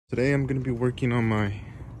Today I'm going to be working on my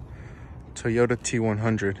Toyota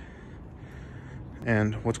T100,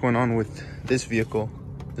 and what's going on with this vehicle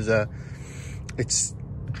is that it's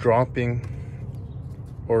dropping,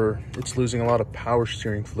 or it's losing a lot of power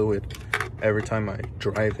steering fluid every time I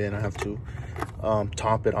drive in. I have to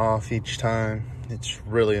top it off each time. It's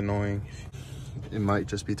really annoying. It might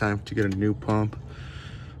just be time to get a new pump.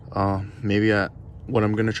 What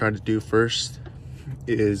I'm going to try to do first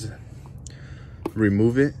is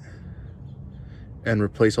remove it and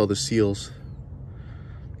replace all the seals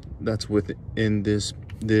that's within this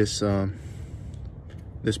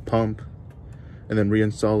pump, and then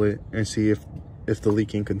reinstall it and see if the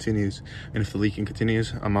leaking continues. And if the leaking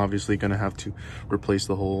continues, I'm obviously gonna have to replace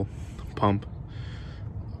the whole pump.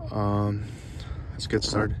 Let's get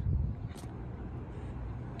started.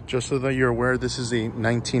 Just so that you're aware, this is a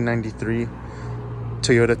 1993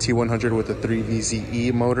 Toyota T100 with a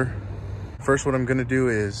 3VZE motor. First, what I'm gonna do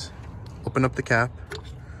is open up the cap,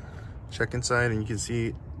 check inside, and you can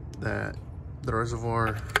see that the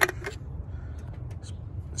reservoir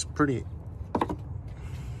is pretty,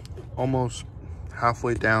 almost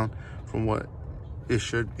halfway down from what it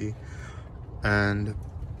should be. And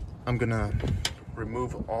I'm gonna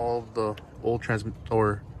remove all the old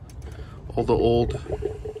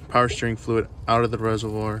power steering fluid out of the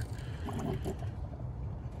reservoir,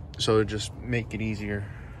 so it just make it easier,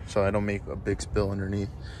 so I don't make a big spill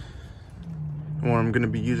underneath. And what I'm going to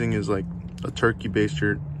be using is like a turkey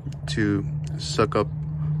baster to suck up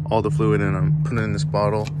all the fluid, and I'm putting it in this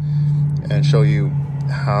bottle and show you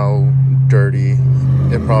how dirty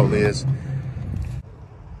it probably is.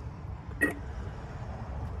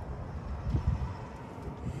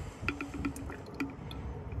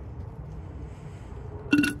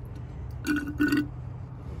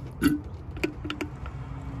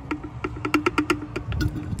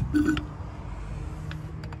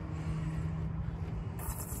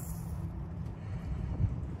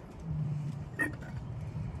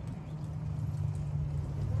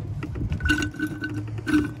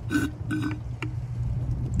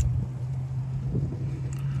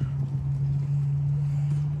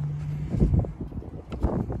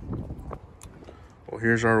 Well,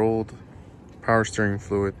 here's our old power steering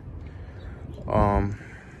fluid.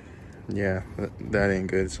 Yeah, that ain't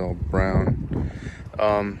good. It's all brown.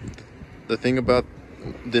 The thing about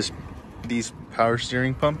these power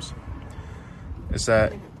steering pumps is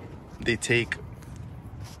that they take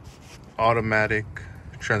automatic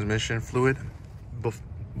transmission fluid.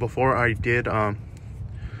 Before I did do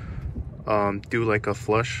like a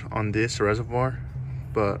flush on this reservoir,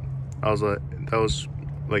 but that was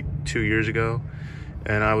like 2 years ago,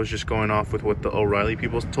 and I was just going off with what the O'Reilly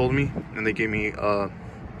people told me, and they gave me a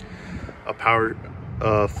power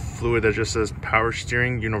fluid that just says power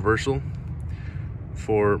steering universal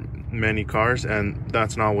for many cars, and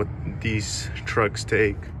that's not what these trucks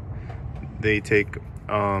take. They take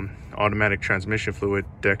automatic transmission fluid,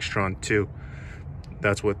 Dextron 2.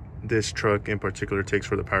 That's what this truck in particular takes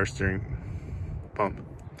for the power steering pump.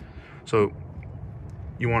 So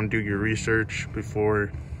you want to do your research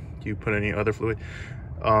before you put any other fluid.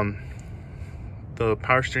 The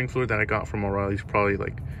power steering fluid that I got from O'Reilly's probably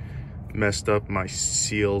like messed up my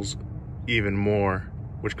seals even more,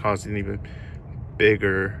 which caused an even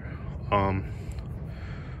bigger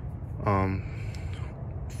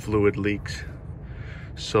fluid leaks.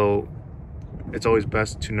 So it's always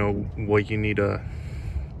best to know what you need to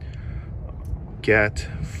get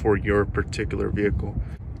for your particular vehicle.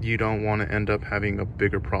 You don't want to end up having a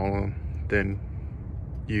bigger problem than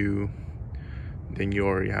you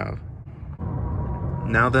already have.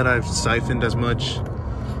 Now that I've siphoned as much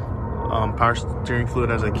power steering fluid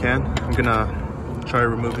as I can, I'm gonna try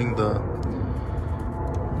removing the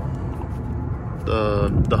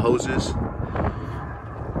hoses,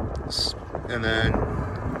 and then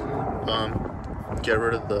get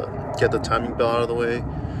the timing belt out of the way,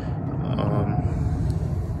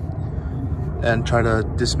 and try to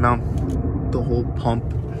dismount the whole pump.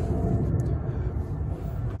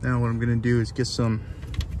 Now what I'm gonna do is get some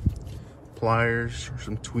pliers or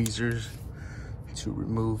some tweezers to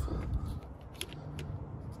remove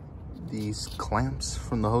these clamps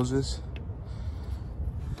from the hoses,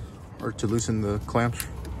 or to loosen the clamps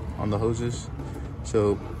on the hoses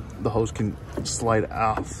so the hose can slide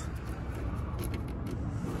off.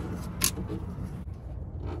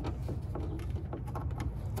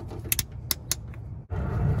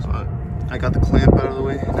 So I got the clamp out of the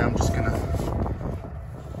way. Now I'm just gonna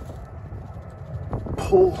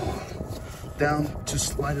pull down to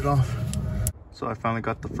slide it off. So I finally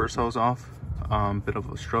got the first hose off. Bit of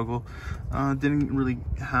a struggle. Didn't really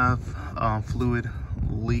have fluid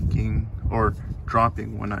leaking or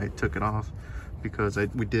dropping when I took it off, because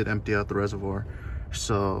we did empty out the reservoir,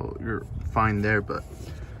 so you're fine there. But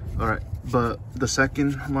all right, but the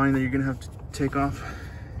second line that you're gonna have to take off,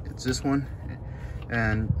 it's this one,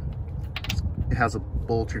 and it has a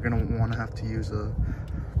bolt. You're gonna want to have to use a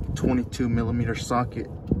 22 millimeter socket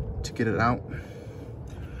to get it out.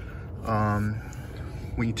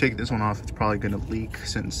 When you take this one off, it's probably gonna leak,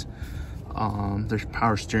 since there's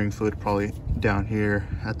power steering fluid probably down here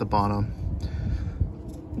at the bottom,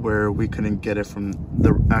 where we couldn't get it from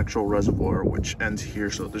the actual reservoir, which ends here.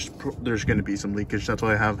 So there's going to be some leakage. That's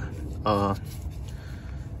why I have a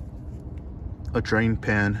drain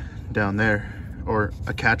pan down there, or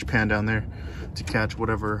a catch pan down there, to catch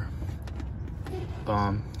whatever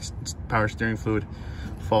power steering fluid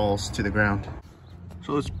falls to the ground.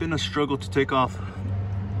 So it's been a struggle to take off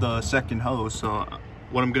the second hose. So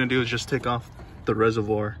what I'm going to do is just take off the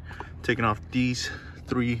reservoir, taking off these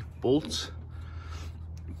 3 bolts,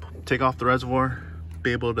 take off the reservoir,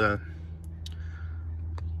 be able to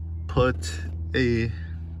put a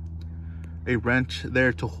wrench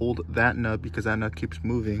there to hold that nut, because that nut keeps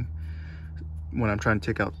moving when I'm trying to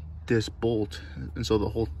take out this bolt, and so the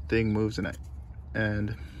whole thing moves,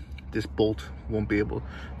 and this bolt won't be able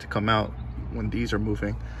to come out when these are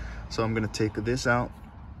moving. So I'm going to take this out,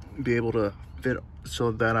 be able to fit,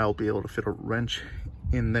 so that I'll be able to fit a wrench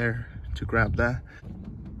in there to grab that.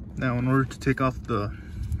 Now, in order to take off the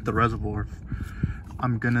reservoir,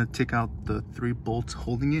 I'm gonna take out the 3 bolts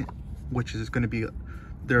holding it, which is gonna be,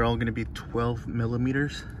 they're all gonna be 12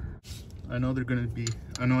 millimeters. I know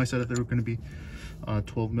I said that they were gonna be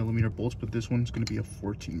 12 millimeter bolts, but this one's gonna be a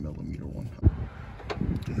 14 millimeter one.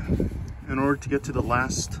 In order to get to the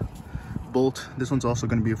last bolt, this one's also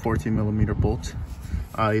gonna be a 14 millimeter bolt.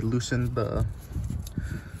 I loosened the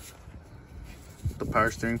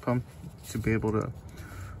power steering pump to be able to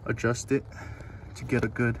adjust it to get a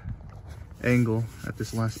good angle at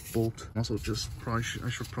this last bolt. Also, I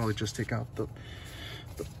should probably just take out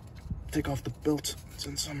take off the belt,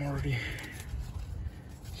 since I'm already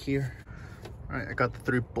here. All right, I got the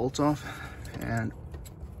 3 bolts off, and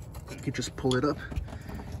you can just pull it up,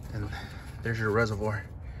 and there's your reservoir.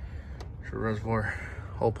 There's your reservoir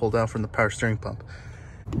all pulled out from the power steering pump.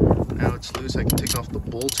 Now it's loose. I can take off the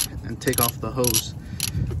bolt and take off the hose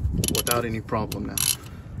without any problem now.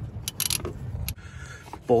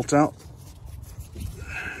 Bolt out.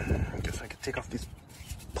 I guess I can take off these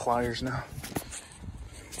pliers now.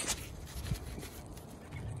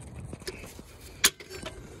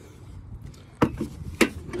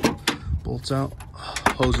 Bolts out,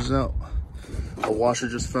 hoses out. A washer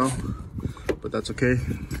just fell, but that's okay,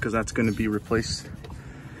 because that's going to be replaced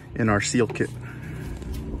in our seal kit.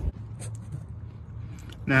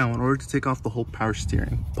 Now, in order to take off the whole power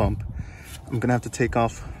steering pump, I'm gonna have to take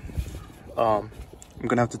off, I'm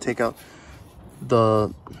gonna have to take out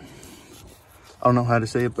the, I don't know how to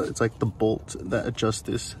say it, but it's like the bolt that adjusts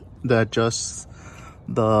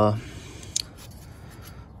the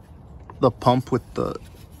pump with the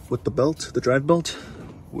belt, the drive belt,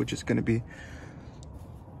 which is gonna be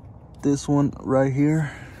this one right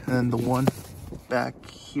here, and the one back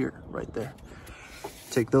here, right there.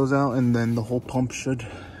 Take those out, and then the whole pump should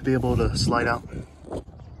be able to slide out.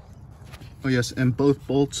 Oh yes, and both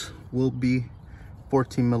bolts will be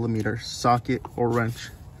 14 millimeter socket or wrench.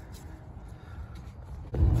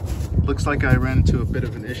 Looks like I ran into a bit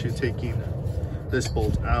of an issue taking this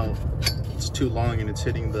bolt out. It's too long and it's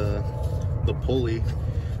hitting the pulley,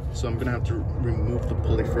 so I'm gonna have to remove the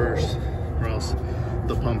pulley first, or else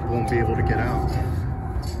the pump won't be able to get out.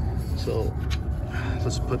 So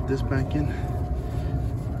let's put this back in.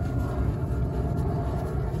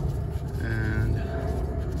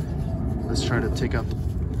 Let's try to take out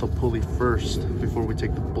the pulley first before we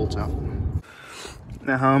take the bolts out.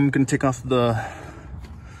 Now, how I'm gonna take off the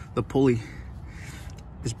pulley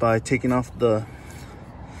is by taking off the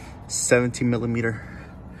 17 millimeter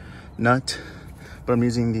nut, but I'm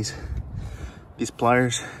using these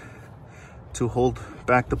pliers to hold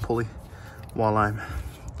back the pulley while I'm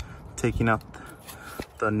taking out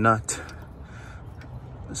the nut,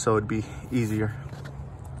 so it'd be easier.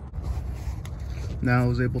 Now I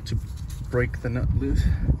was able to break the nut loose.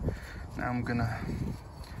 Now I'm gonna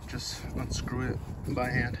just unscrew it by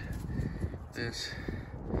hand. This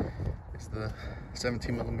is the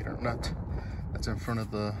 17 millimeter nut that's in front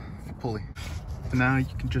of the pulley. And now you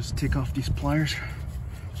can just take off these pliers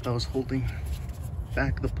that was holding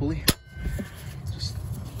back the pulley. Just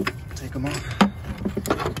take them off.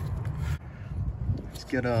 Let's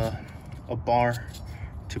get a bar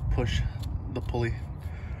to push the pulley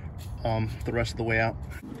the rest of the way out.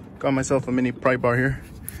 Got myself a mini pry bar here.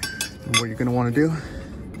 And what you're gonna wanna do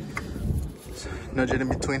is nudge it in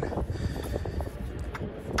between.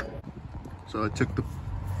 So I took the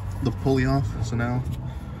pulley off, so now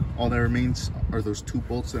all that remains are those two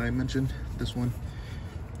bolts that I mentioned, this one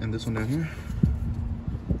and this one down here,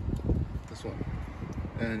 this one,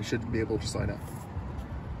 and you should be able to slide out.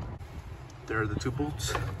 There are the two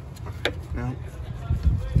bolts. Now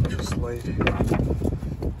just slide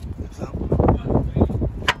this out.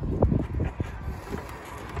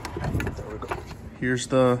 There we go. Here's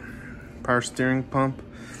the power steering pump.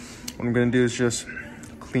 What I'm gonna do is just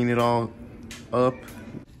clean it all up.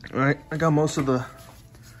 All right, I got most of the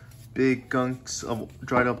big gunks of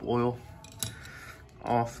dried up oil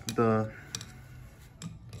off the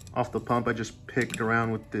pump. I just picked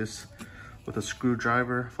around with a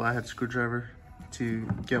screwdriver, flathead screwdriver, to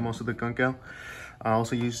get most of the gunk out. I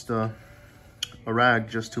also used a rag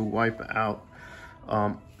just to wipe out,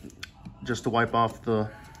 just to wipe off the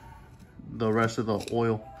rest of the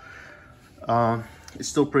oil. It's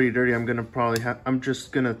still pretty dirty. I'm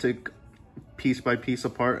just gonna take piece by piece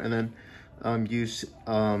apart and then use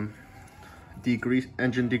engine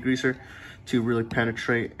degreaser to really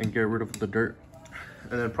penetrate and get rid of the dirt.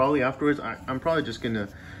 And then probably afterwards, I'm probably just gonna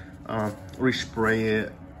respray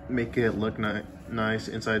it, make it look nice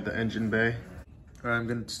inside the engine bay. All right, I'm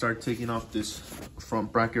gonna start taking off this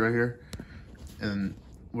front bracket right here. And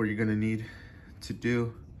what you're gonna need to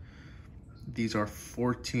do, these are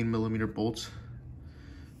 14mm bolts.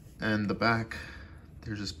 And the back,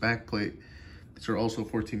 there's this back plate. These are also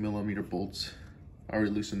 14mm bolts. I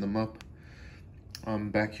already loosened them up.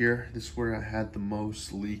 Back here, this is where I had the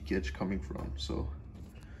most leakage coming from. So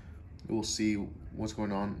we'll see what's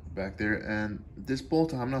going on back there. And this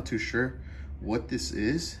bolt, I'm not too sure what this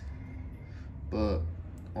is, but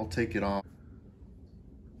I'll take it off.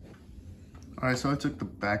 All right, so I took the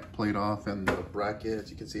back plate off and the bracket,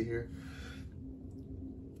 as you can see here.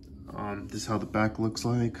 This is how the back looks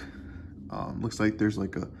like. Looks like there's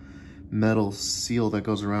like a metal seal that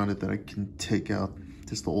goes around it that I can take out.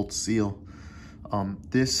 Just the old seal.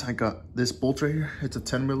 I got this bolt right here. It's a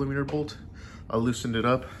 10mm bolt. I loosened it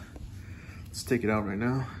up. Let's take it out right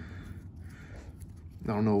now. I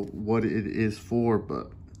don't know what it is for,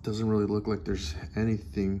 but it doesn't really look like there's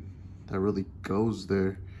anything that really goes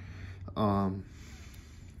there.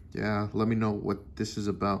 Yeah, let me know what this is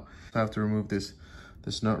about. I have to remove this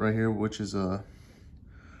nut right here, which is a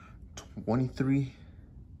 23mm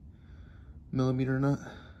nut.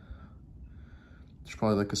 There's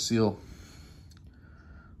probably like a seal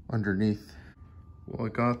underneath. Well, I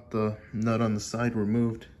got the nut on the side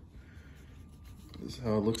removed. This is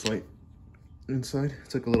how it looks like inside.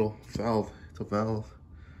 It's like a little valve. It's a valve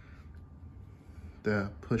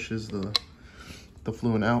that pushes the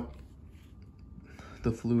fluid out.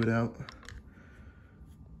 It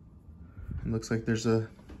looks like there's an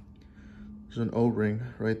O-ring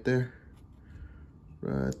right there.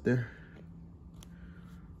 Right there.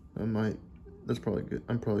 That's probably good.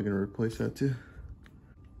 I'm probably gonna replace that too.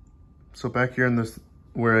 So back here in this,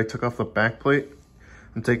 where I took off the back plate,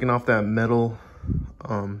 I'm taking off that metal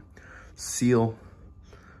seal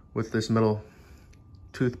with this metal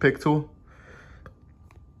toothpick tool.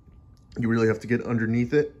 You really have to get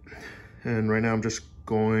underneath it. And right now I'm just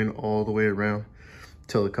going all the way around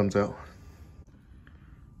till it comes out.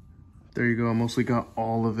 There you go. I mostly got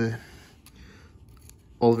all of it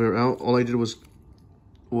out. All I did was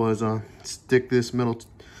stick this metal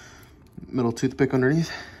toothpick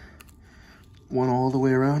underneath. Went all the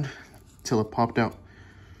way around till it popped out.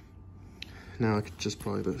 Now I could just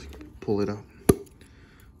probably just pull it out.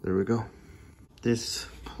 There we go. This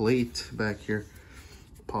plate back here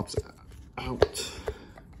pops out.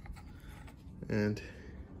 And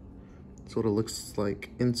that's what it looks like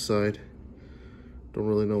inside. Don't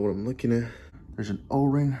really know what I'm looking at. There's an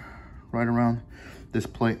O-ring right around this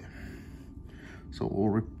plate. So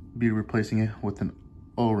we'll be replacing it with an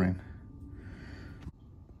O-ring.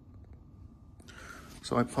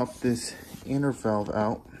 So I popped this inner valve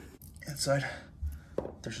out. Inside,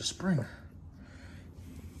 there's a spring.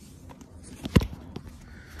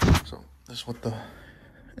 So this is what the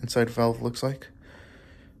inside valve looks like.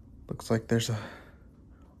 Looks like there's a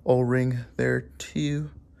O-ring there too.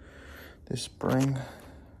 This spring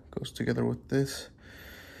goes together with this.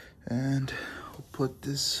 And we'll put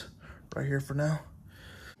this right here for now.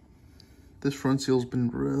 This front seal's been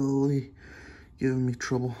really giving me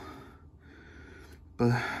trouble,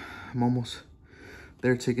 but I'm almost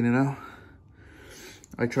there taking it out.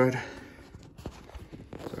 I tried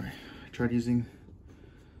using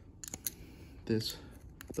the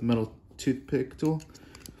metal toothpick tool,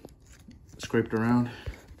 scraped around,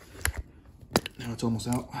 Now it's almost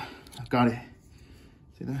out. I've got it.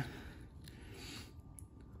 See that?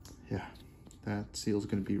 Yeah, that seal's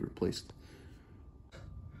gonna be replaced.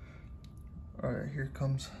 All right, here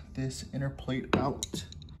comes this inner plate out.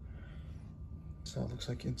 So it looks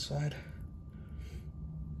like inside.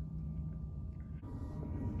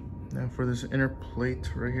 Now for this inner plate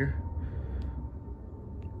right here,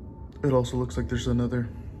 it also looks like there's another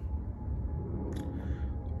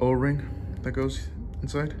O-ring that goes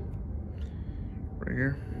inside right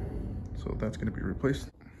here. So that's gonna be replaced.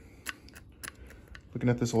 Looking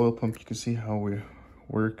at this oil pump, you can see how it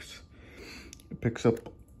works. It picks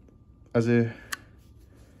up as it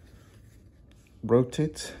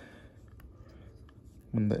rotates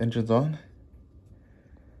when the engine's on.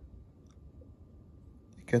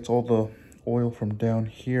 It gets all the oil from down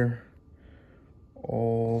here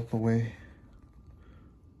all the way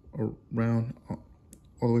around,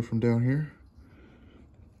 all the way from down here,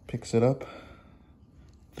 picks it up,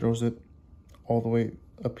 throws it all the way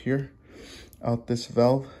up here, out this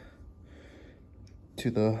valve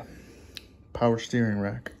to the power steering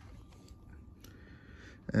rack.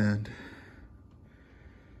 And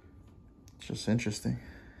it's just interesting.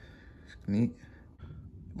 It's neat.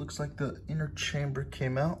 Looks like the inner chamber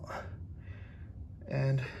came out,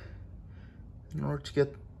 and in order to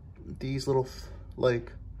get these little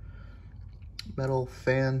like metal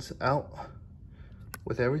fans out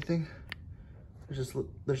with everything, there's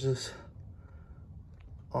this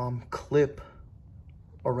clip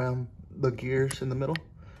around the gears in the middle.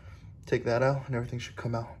 Take that out and everything should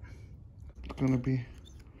come out. It's gonna be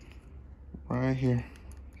right here.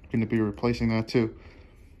 Gonna be replacing that too.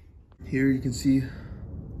 Here you can see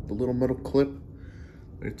the little metal clip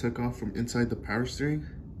that I took off from inside the power steering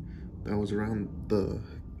that was around the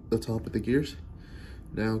top of the gears.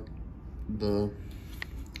 Now the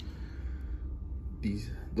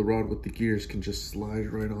rod with the gears can just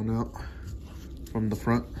slide right on out from the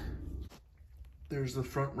front. There's the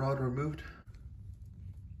front rod removed.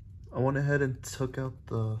 I went ahead and took out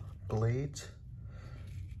the blades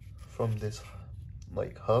from this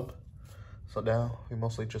like hub. So now we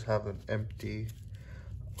mostly just have an empty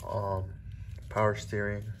power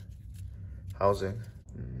steering housing.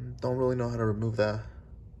 Don't really know how to remove that.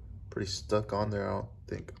 Pretty stuck on there. I don't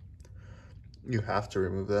think you have to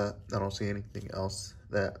remove that. I don't see anything else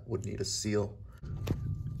that would need a seal.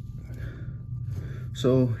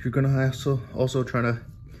 So you're gonna also try to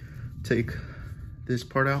take this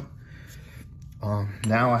part out.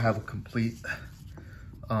 Now I have a complete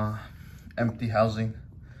empty housing,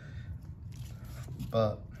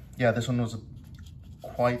 but yeah, this one was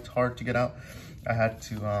quite hard to get out. I had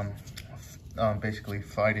to basically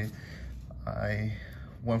fight it. I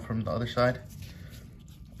went from the other side.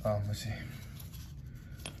 Let's see.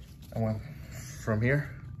 I went from here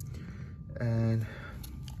and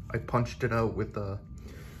I punched it out with a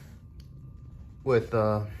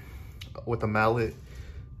mallet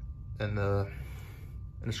and a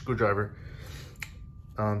screwdriver.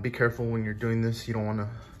 Be careful when you're doing this. You don't want to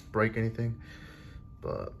break anything.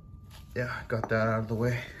 But yeah, got that out of the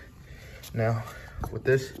way. Now with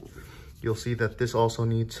this, you'll see that this also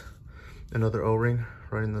needs another O-ring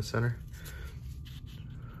right in the center,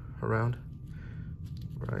 around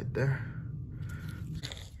right there.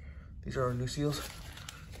 These are our new seals.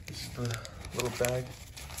 This is the little bag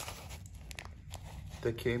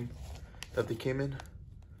that they came in.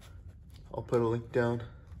 I'll put a link down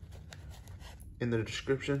in the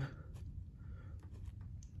description.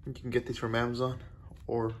 You can get these from Amazon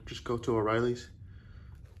or just go to O'Reilly's.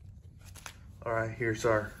 All right, here's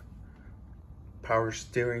our power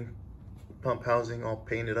steering pump housing all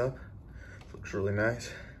painted up. Looks really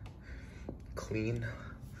nice, clean.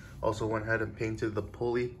 Also went ahead and painted the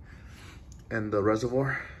pulley and the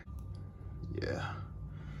reservoir. Yeah,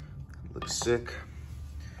 looks sick.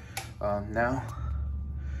 Now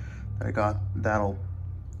that I got that all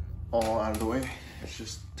out of the way, it's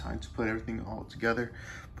just time to put everything all together,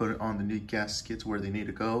 put it on the new gaskets where they need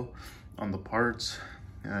to go, on the parts,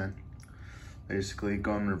 and basically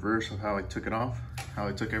go in reverse of how I took it off, how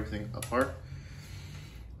I took everything apart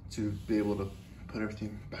to be able to put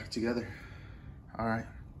everything back together. All right.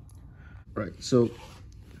 Right, so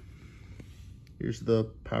here's the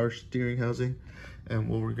power steering housing, and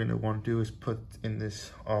what we're gonna want to do is put in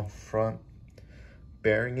this front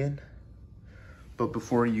bearing in. But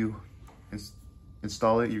before you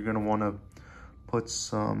install it, you're gonna want to put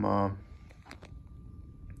some on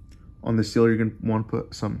the seal. You're gonna want to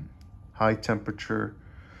put some high temperature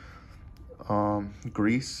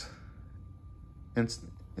grease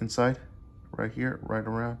inside, right here, right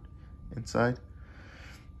around inside.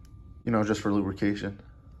 You know, just for lubrication.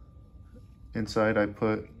 inside I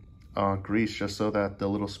put grease just so that the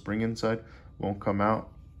little spring inside won't come out.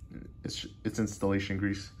 It's installation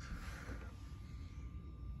grease.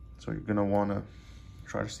 So you're gonna wanna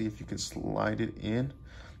try to see if you can slide it in.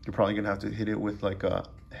 You're probably gonna have to hit it with like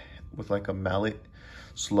a mallet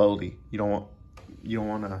slowly. You don't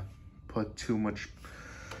wanna put too much,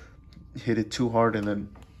 hit it too hard, and then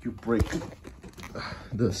you break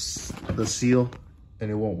the seal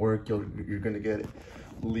and it won't work. You're gonna get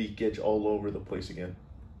leakage all over the place again.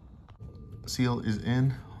 Seal is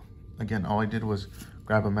in. Again, all I did was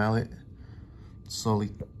grab a mallet, slowly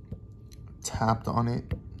tapped on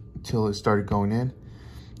it until it started going in,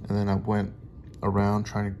 and then I went around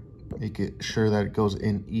trying to make it sure that it goes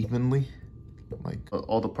in evenly. Like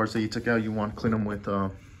all the parts that you took out, you want to clean them with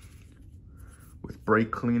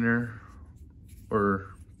brake cleaner or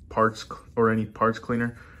any parts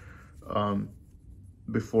cleaner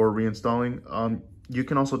before reinstalling. You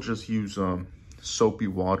can also just use soapy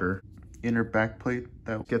water. Inner back plate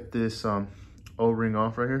that get this O-ring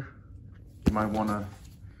off right here. You might want to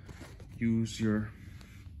use your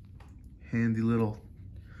handy little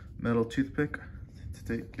metal toothpick to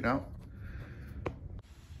take it out.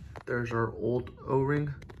 There's our old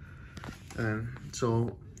O-ring, and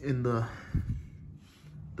so in the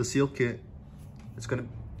seal kit,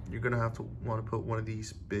 you're gonna have to want to put one of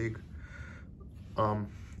these big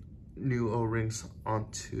new O-rings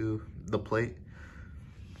onto the plate.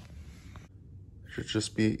 Should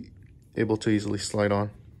just be able to easily slide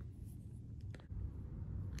on.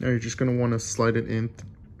 Now you're just gonna want to slide it in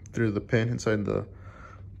through the pin inside the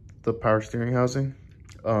power steering housing.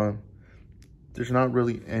 There's not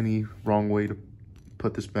really any wrong way to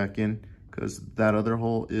put this back in, because that other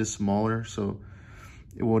hole is smaller, so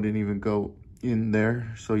it wouldn't even go in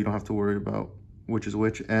there, so you don't have to worry about which is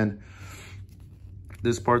which. And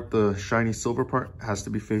this part, the shiny silver part, has to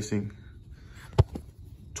be facing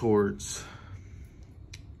towards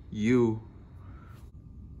you.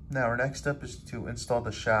 Now our next step is to install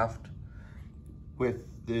the shaft with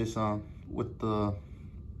this with the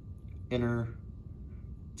inner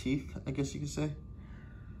teeth, I guess you could say.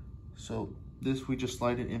 So this, we just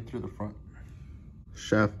slide it in through the front.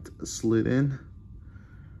 Shaft slid in.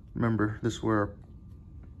 Remember, this is where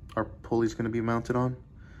our pulley's gonna be mounted on.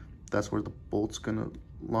 That's where the bolt's gonna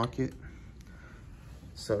lock it.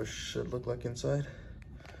 So it should look like inside.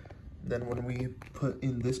 Then when we put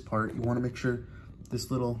in this part, you want to make sure this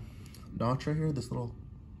little notch right here, this little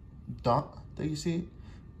dot that you see,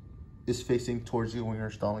 is facing towards you when you're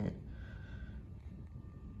installing it.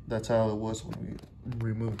 That's how it was when we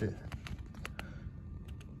removed it.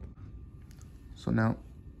 So now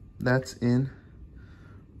that's in.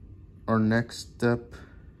 Our next step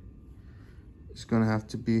is going to have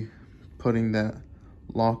to be putting that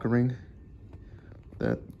lock ring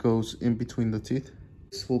that goes in between the teeth.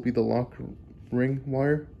 This will be the lock ring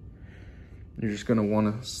wire. You're just gonna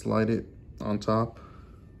wanna slide it on top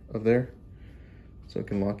of there so it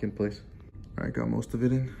can lock in place. All right, got most of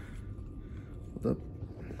it in. Hold up.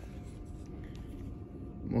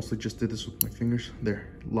 Mostly just did this with my fingers. There,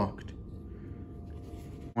 locked.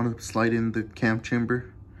 Want to slide in the cam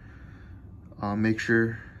chamber. Make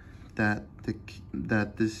sure that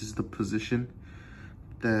this is the position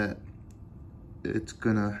that it's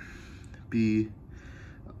gonna be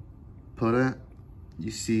put at.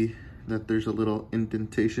 You see that there's a little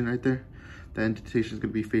indentation right there. That indentation is going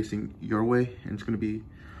to be facing your way, and it's going to be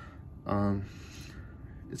the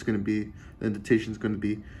indentation is going to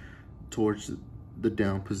be towards the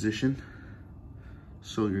down position.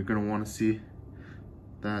 So you're going to want to see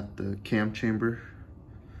that the cam chamber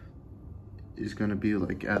is going to be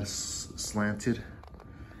like slanted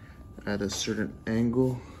at a certain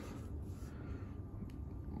angle,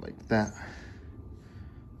 like that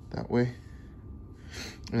way.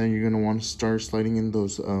 And then you're gonna want to start sliding in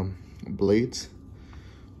those blades,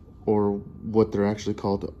 or what they're actually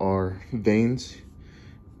called are vanes,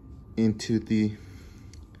 into these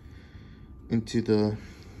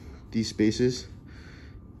spaces.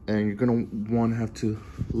 And you're gonna want to have to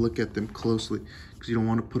look at them closely, because you don't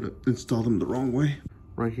want to install them the wrong way.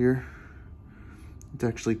 Right here, it's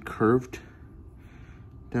actually curved.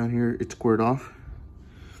 Down here, it's squared off,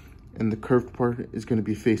 and the curved part is going to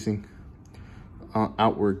be facing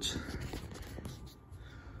outwards.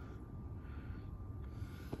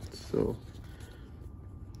 So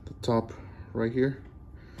the top right here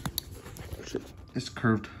is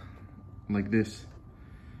curved like this.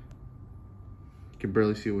 You can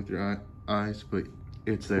barely see it with your eyes, but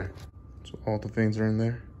it's there. So all the vanes are in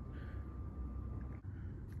there.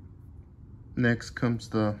 Next comes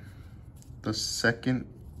the second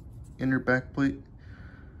inner back plate.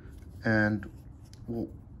 And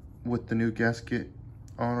with the new gasket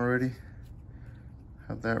on already,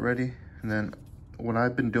 have that ready. And then what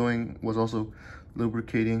I've been doing was also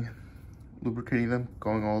lubricating them,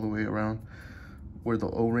 going all the way around where the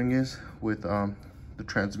O-ring is with the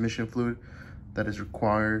transmission fluid that is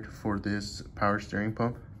required for this power steering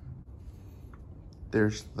pump.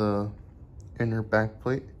 There's the inner back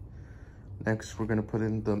plate. Next, we're gonna put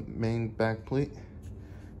in the main back plate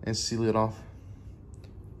and seal it off.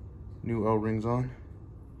 New O-rings on,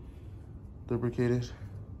 lubricated,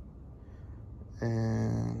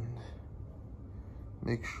 and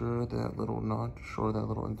make sure that little notch or that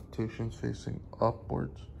little indentation is facing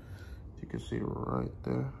upwards. You can see right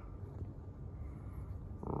there,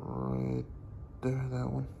 that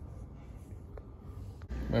one.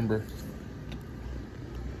 Remember,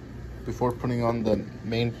 before putting on the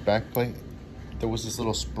main back plate, there was this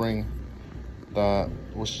little spring that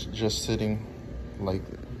was just sitting like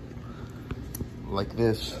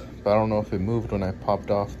this, but I don't know if it moved when I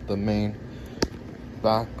popped off the main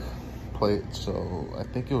back plate, so I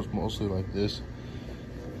think it was mostly like this.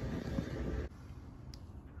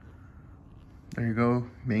 There you go,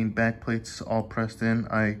 main back plates all pressed in.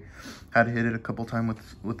 I had to hit it a couple times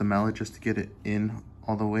with the mallet just to get it in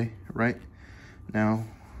all the way right. Now,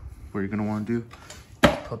 what you're gonna want to do,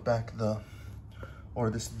 put back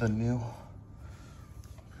this is the new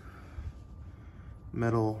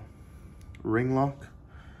metal ring lock.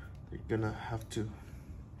 You're gonna have to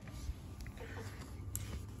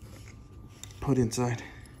put inside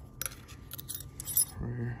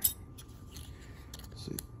right here.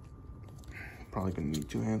 See, probably gonna need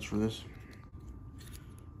 2 hands for this.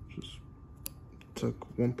 Just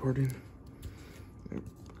tuck one part in and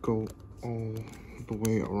go all the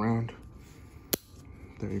way around.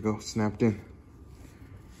 There you go, snapped in.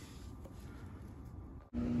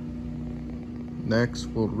 Next,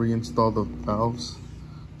 we'll reinstall the valves.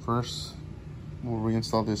 First, we'll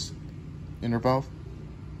reinstall this inner valve.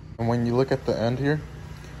 And when you look at the end here,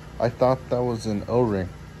 I thought that was an O-ring.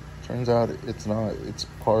 Turns out it's not.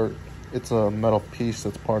 It's a metal piece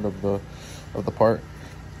that's part of the part.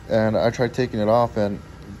 And I tried taking it off, and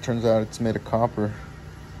it turns out it's made of copper.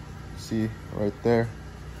 See right there,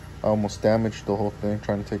 I almost damaged the whole thing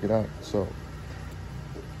trying to take it out. So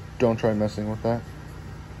don't try messing with that.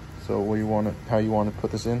 So how you want to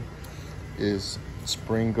put this in is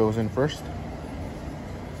spring goes in first,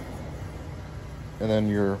 and then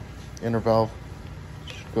your inner valve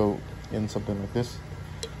should go in something like this.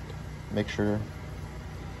 Make sure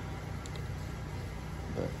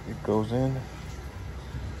that it goes in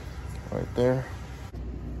right there.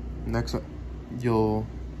 Next, you'll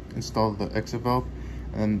install the exit valve,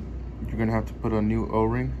 and you're gonna have to put a new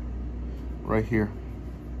O-ring right here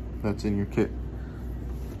that's in your kit.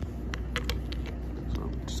 So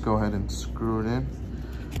just go ahead and screw it in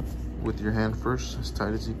with your hand first, as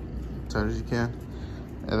tight as you can.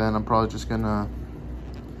 And then I'm probably just gonna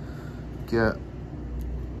get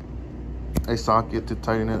a socket to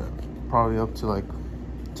tighten it, probably up to like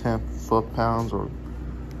 10 foot-pounds, or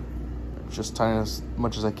just tighten as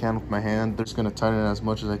much as I can with my hand. Just gonna tighten it as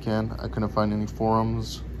much as I can. I couldn't find any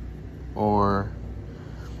forums or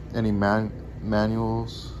any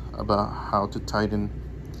manuals about how much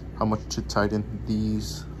to tighten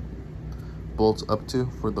these bolts up to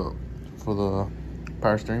for the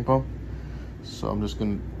power steering pump. So I'm just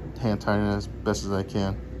gonna hand tighten it as best as I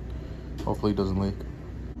can. Hopefully it doesn't leak.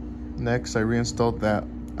 Next, I reinstalled that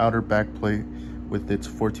outer back plate with its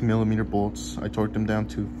 14mm bolts. I torqued them down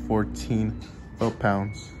to 14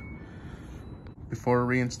 foot-pounds. Before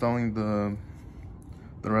reinstalling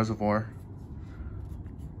the reservoir,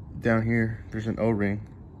 down here there's an O-ring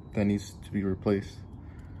that needs to be replaced,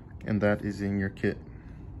 and that is in your kit.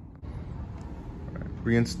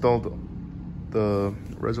 Reinstalled the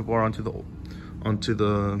reservoir onto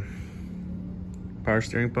the power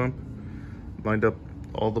steering pump. Lined up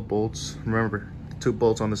all the bolts. Remember, the 2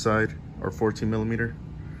 bolts on the side are 14mm,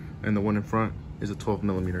 and the one in front is a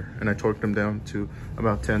 12mm. And I torqued them down to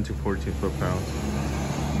about 10 to 14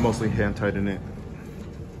 foot-pounds. Mostly hand tighten it.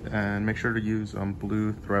 And make sure to use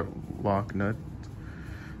blue thread lock nut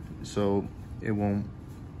so it won't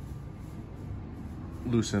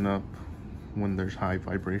loosen up when there's high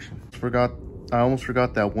vibration. I almost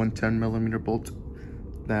forgot that 110mm bolt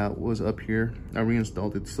that was up here. I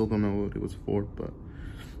reinstalled it. Still don't know what it was for, but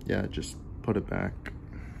yeah, just put it back.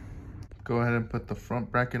 Go ahead and put the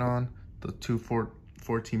front bracket on. The 2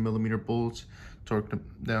 14mm bolts, torqued them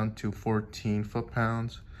down to 14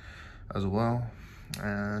 foot-pounds as well.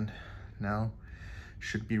 And now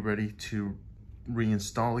should be ready to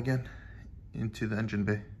reinstall again into the engine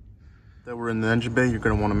bay. that were in the engine bay, you're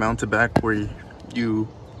going to want to mount it back where you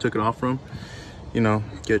took it off from. You know,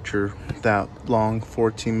 get that long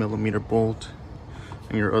 14mm bolt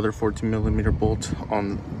and your other 14mm bolt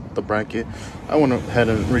on the bracket. I went ahead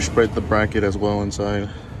and resprayed the bracket as well inside.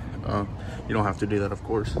 You don't have to do that, of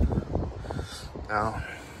course. Now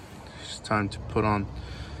it's time to put on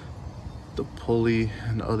the pulley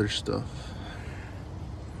and other stuff.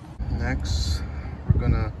 Next, we're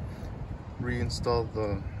gonna reinstall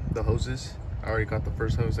the hoses. I already got the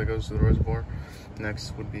first hose that goes to the reservoir.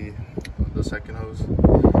 Next would be the second hose.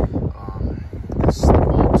 This is the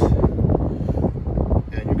bolt,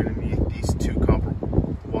 and you're gonna need these two copper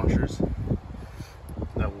washers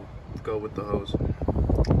that will go with the hose.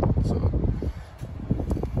 So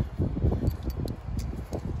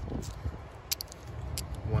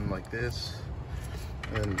one like this,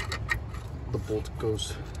 and the bolt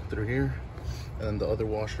goes through here, and the other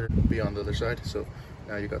washer will be on the other side. So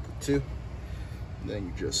now you got the two. Then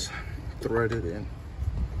you just thread it in.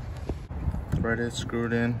 Thread it, screw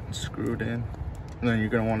it in, and then you're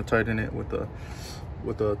gonna want to tighten it with a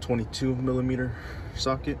 22mm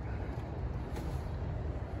socket.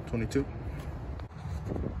 22.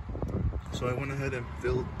 So I went ahead and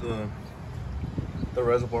filled the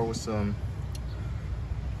reservoir with some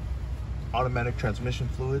automatic transmission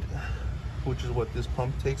fluid, which is what this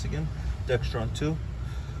pump takes again, Dextron 2.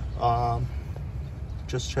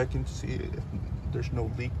 Just checking to see if there's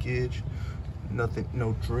no leakage, nothing,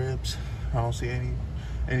 no drips. I don't see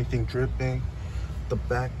anything dripping. The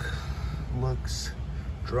back looks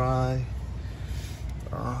dry.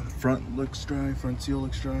 Front looks dry. Front seal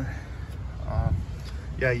looks dry.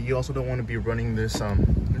 Yeah, you also don't want to be running this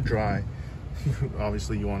dry.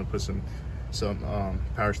 Obviously, you want to put some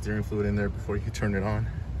power steering fluid in there before you turn it on.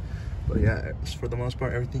 But yeah, for the most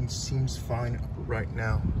part, everything seems fine right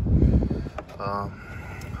now. We'll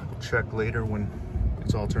check later when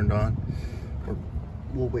it's all turned on, or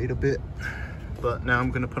we'll wait a bit. But now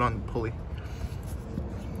I'm gonna put on the pulley.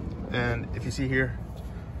 And if you see here,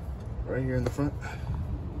 right here in the front,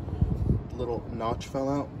 the little notch fell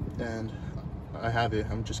out, and I have it.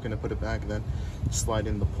 I'm just gonna put it back and then slide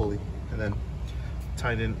in the pulley, and then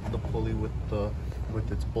tighten the pulley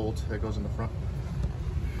with its bolt that goes in the front.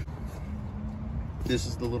 This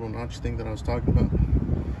is the little notch thing that I was talking about.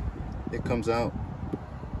 It comes out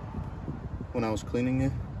when I was cleaning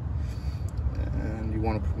it, and you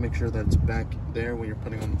want to make sure that it's back there when you're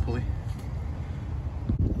putting on the pulley.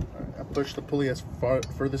 I pushed the pulley as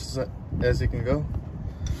furthest as it can go,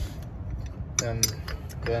 and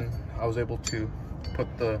then I was able to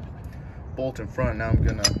put the bolt in front. Now I'm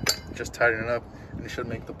gonna just tighten it up, and it should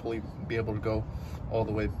make the pulley be able to go all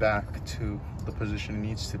the way back to the position it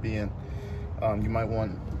needs to be in. You might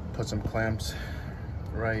want to put some clamps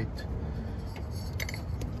right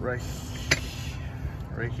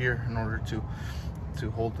here in order to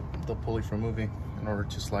hold the pulley from moving, in order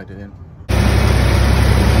to slide it in.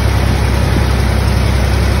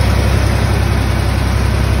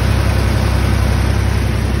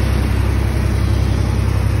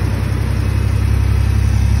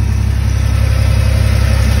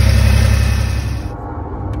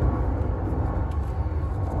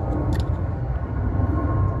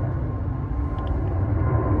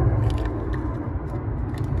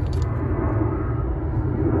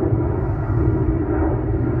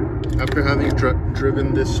 After having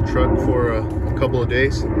driven this truck for a couple of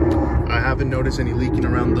days, I haven't noticed any leaking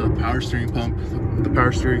around the power steering pump. The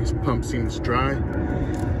power steering pump seems dry.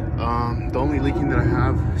 The only leaking that I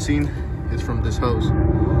have seen is from this hose.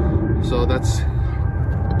 So that's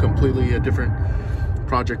a completely different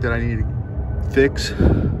project that I need to fix.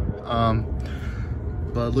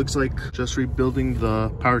 But it looks like just rebuilding the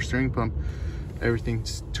power steering pump,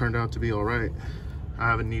 everything's turned out to be all right. I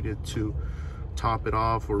haven't needed to top it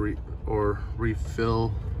off or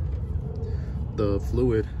refill the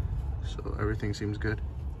fluid, so everything seems good.